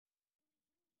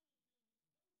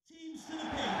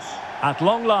At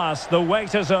long last, the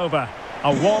wait is over.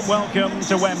 A warm welcome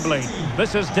to Wembley.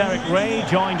 This is Derek Ray,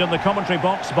 joined in the commentary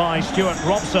box by Stuart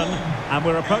Robson, and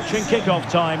we're approaching kick-off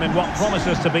time in what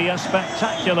promises to be a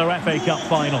spectacular FA Cup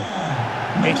final.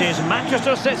 It is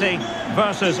Manchester City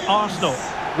versus Arsenal.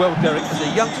 Well, Derek, as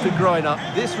a youngster growing up,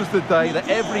 this was the day that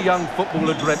every young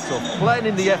footballer dreamt of. Playing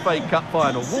in the FA Cup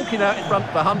final, walking out in front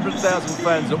of 100,000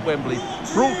 fans at Wembley,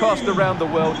 broadcast around the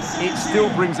world, it still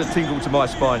brings a tingle to my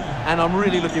spine. And I'm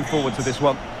really looking forward to this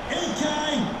one.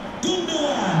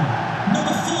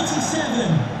 Number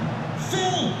 47,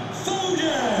 Phil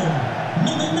Foden.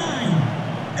 Number 9,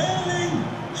 Erling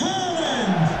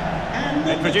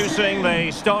Haaland. Introducing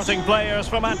the starting players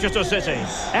for Manchester City.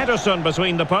 Ederson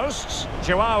between the posts.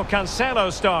 Joao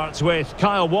Cancelo starts with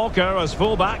Kyle Walker as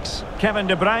fullbacks. Kevin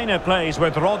De Bruyne plays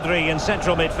with Rodri in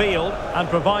central midfield. And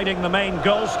providing the main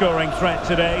goal-scoring threat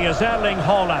today is Erling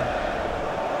Haaland.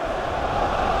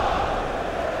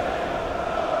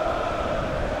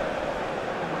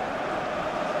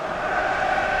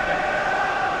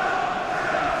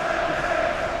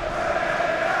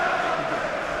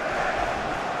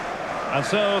 And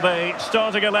so the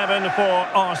starting 11 for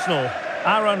Arsenal.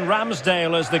 Aaron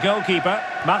Ramsdale is the goalkeeper.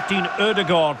 Martin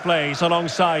Ødegaard plays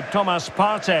alongside Thomas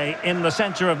Partey in the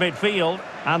centre of midfield.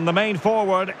 And the main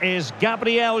forward is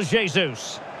Gabriel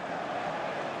Jesus.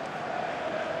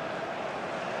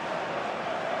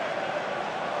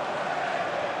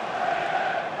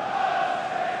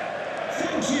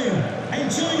 Thank you.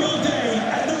 Enjoy your day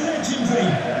at the legendary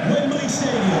Wembley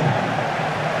Stadium.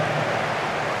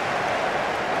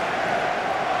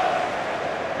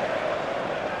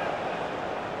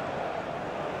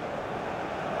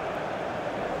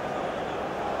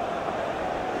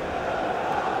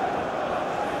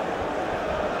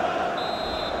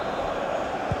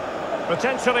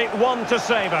 Potentially one to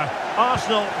savour.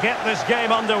 Arsenal get this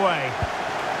game underway.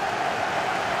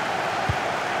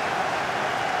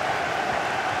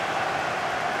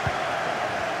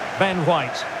 Ben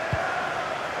White.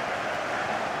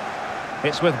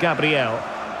 It's with Gabriel.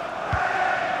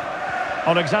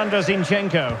 Alexander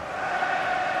Zinchenko.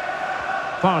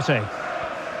 Partey.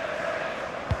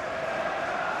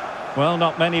 Well,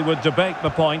 not many would debate the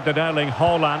point that Erling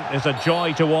Haaland is a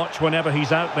joy to watch whenever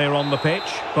he's out there on the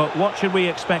pitch. But what should we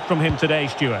expect from him today,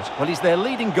 Stuart? Well, he's their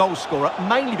leading goal scorer,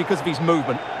 mainly because of his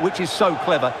movement, which is so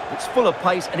clever. It's full of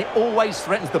pace and it always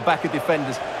threatens the back of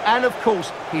defenders. And, of course,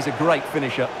 he's a great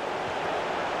finisher.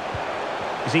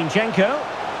 Zinchenko.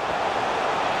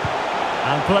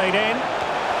 And played in.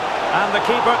 And the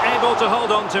keeper able to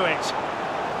hold on to it.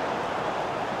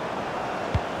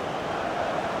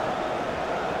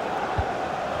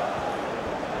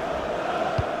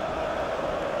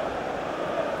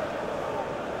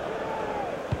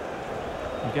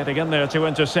 Getting in there to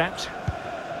intercept.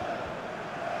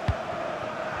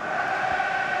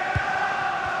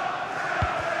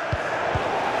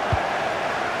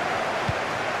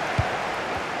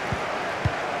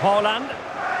 Haaland.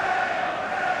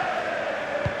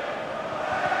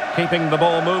 Keeping the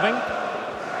ball moving.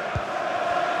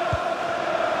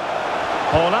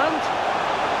 Haaland.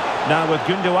 Now with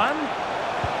Gundogan.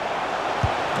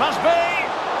 Must be!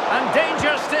 And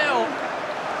danger still.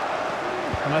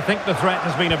 And I think the threat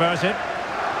has been averted.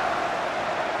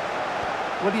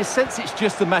 Well, you sense it's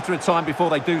just a matter of time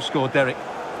before they do score, Derek.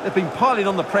 They've been piling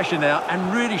on the pressure now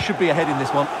and really should be ahead in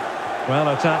this one. Well,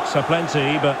 attacks are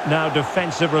plenty, but now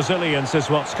defensive resilience is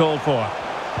what's called for.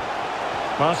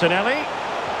 Martinelli.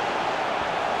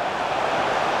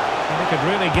 And he could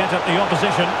really get at the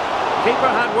opposition. Keeper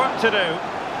had work to do.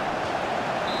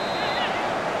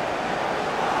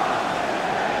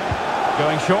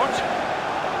 Going short.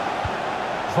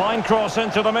 Fine cross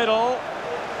into the middle.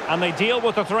 And they deal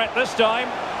with the threat this time.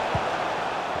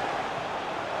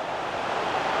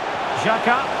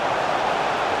 Xhaka.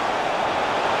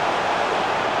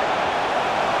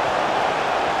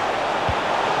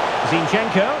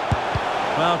 Zinchenko.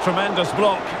 Well, tremendous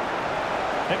block.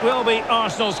 It will be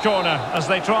Arsenal's corner as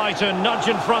they try to nudge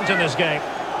in front in this game.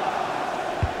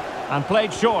 And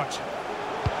played short.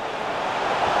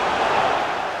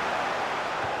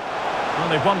 Well,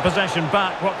 they've won possession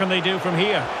back. What can they do from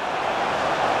here?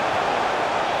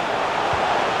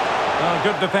 Well,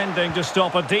 good defending to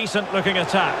stop a decent-looking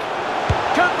attack.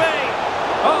 Could be!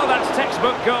 Oh, that's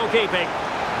textbook goalkeeping.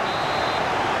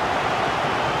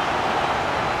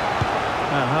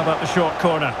 Now, how about the short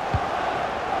corner?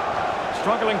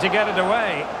 Struggling to get it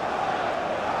away.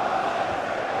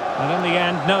 And in the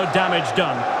end, no damage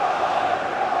done.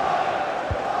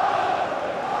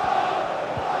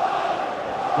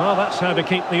 Well, that's how to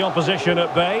keep the opposition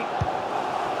at bay.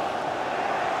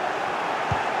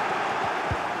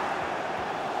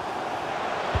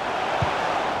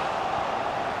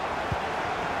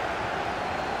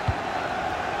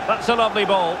 That's a lovely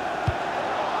ball.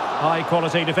 High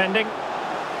quality defending.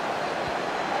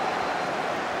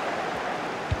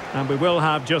 And we will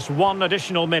have just one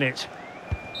additional minute.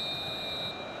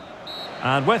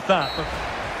 And with that...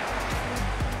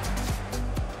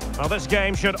 Well, this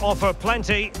game should offer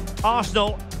plenty.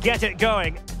 Arsenal get it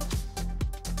going.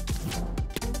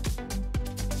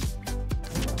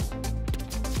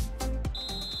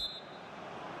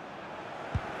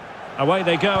 Away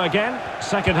they go again.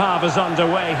 Second half is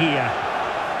underway here.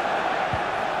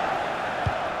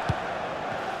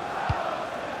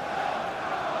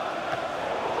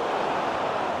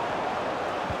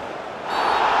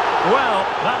 Well,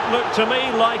 that looked to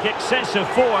me like excessive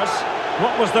force.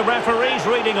 What was the referee's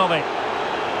reading of it?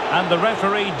 And the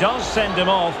referee does send him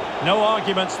off. No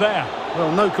arguments there.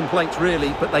 Well, no complaints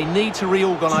really, but they need to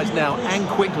reorganise now and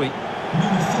quickly.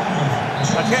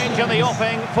 A change in the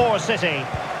offing for City.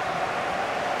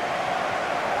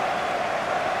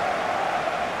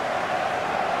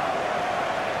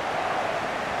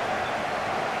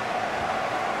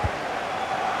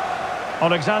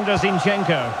 Alexander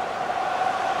Zinchenko.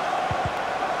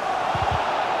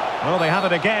 Well, they have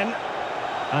it again.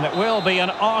 And it will be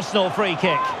an Arsenal free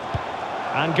kick.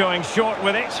 And going short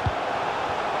with it.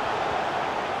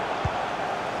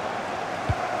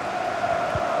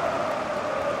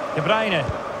 De Bruyne.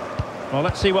 Well,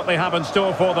 let's see what they have in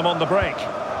store for them on the break.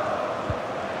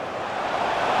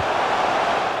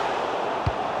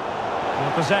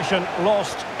 Well, possession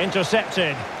lost,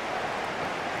 intercepted.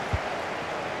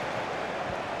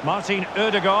 Martin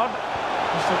Ødegaard.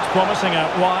 This looks promising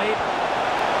out wide.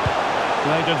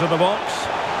 Played into the box.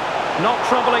 Not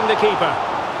troubling the keeper.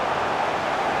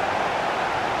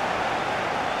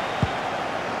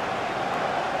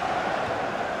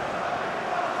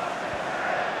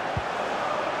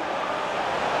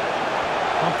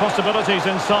 And possibilities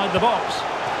inside the box.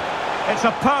 It's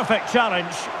a perfect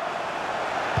challenge.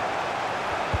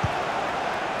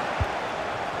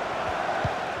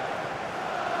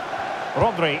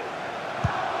 Rodri.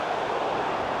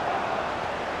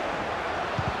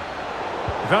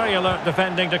 Very alert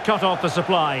defending to cut off the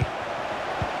supply.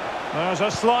 There's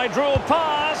a slide rule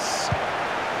pass.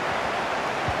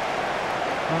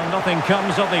 Well, nothing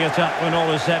comes of the attack when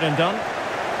all is said and done.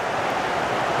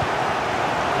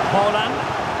 Haaland.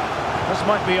 This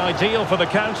might be ideal for the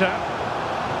counter.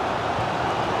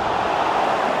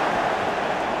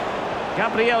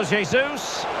 Gabriel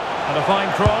Jesus. And a fine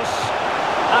cross.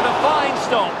 And a fine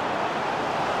stop.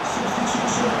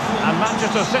 And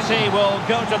Manchester City will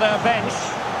go to their bench.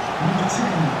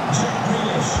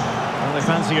 Well, they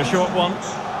fancy a short one.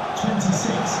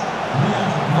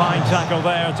 Fine tackle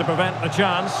there to prevent the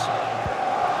chance.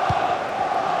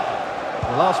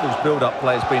 Well, Arsenal's build-up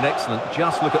play has been excellent.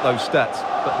 Just look at those stats.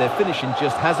 But their finishing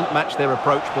just hasn't matched their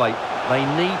approach play. They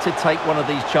need to take one of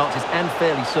these chances, and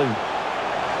fairly soon.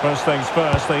 First things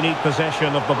first, they need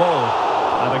possession of the ball.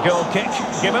 And a goal kick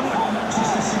given.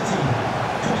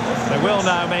 They will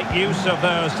now make use of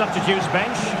their substitutes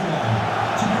bench.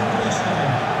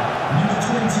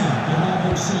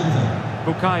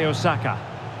 Bukayo Saka.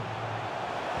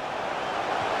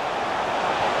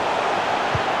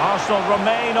 Arsenal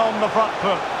remain on the front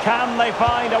foot. Can they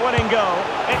find a winning goal?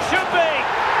 It should be!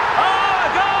 Oh, a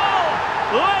goal!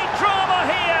 Late drama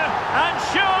here, and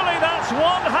surely that's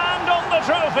one hand on the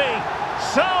trophy.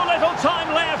 So little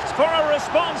time left for a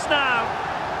response now.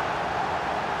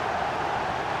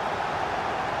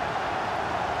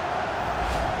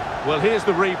 Well, here's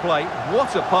the replay.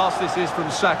 What a pass this is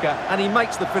from Saka, and he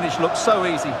makes the finish look so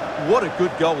easy. What a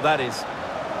good goal that is.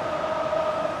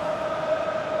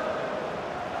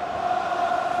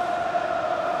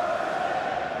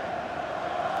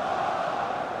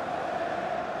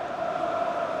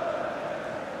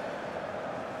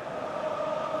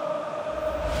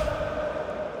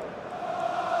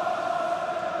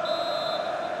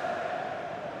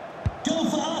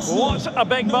 What a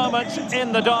big moment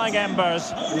in the dying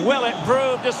embers. Will it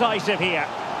prove decisive here?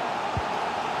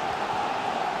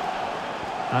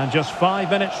 And just 5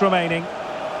 minutes remaining.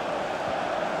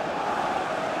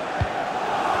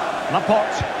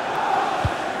 Laporte.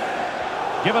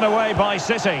 Given away by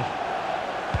City.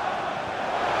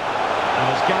 And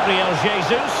it's Gabriel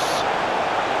Jesus.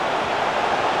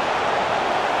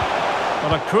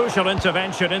 Well, a crucial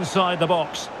intervention inside the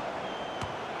box.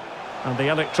 And the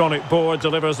electronic board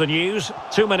delivers the news.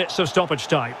 2 minutes of stoppage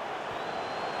time.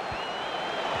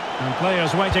 And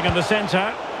players waiting in the centre.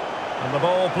 And the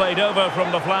ball played over from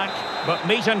the flank. But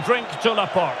meat and drink to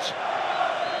Laporte.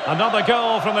 Another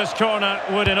goal from this corner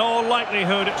would in all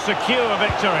likelihood secure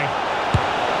victory.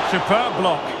 Superb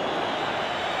block.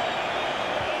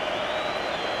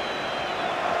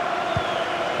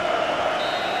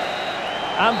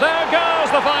 And there goes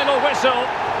the final whistle.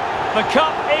 The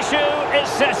cup issue is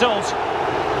settled.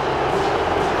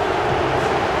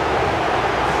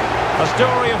 A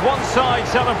story of one side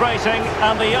celebrating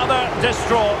and the other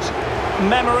distraught.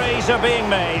 Memories are being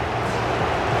made.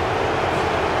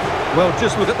 Well,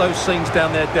 just look at those scenes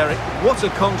down there, Derek. What a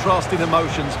contrast in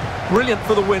emotions. Brilliant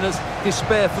for the winners,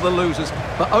 despair for the losers.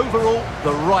 But overall,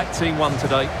 the right team won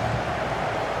today.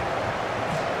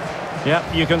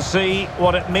 Yep, you can see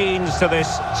what it means to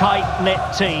this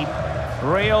tight-knit team.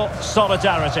 Real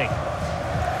solidarity.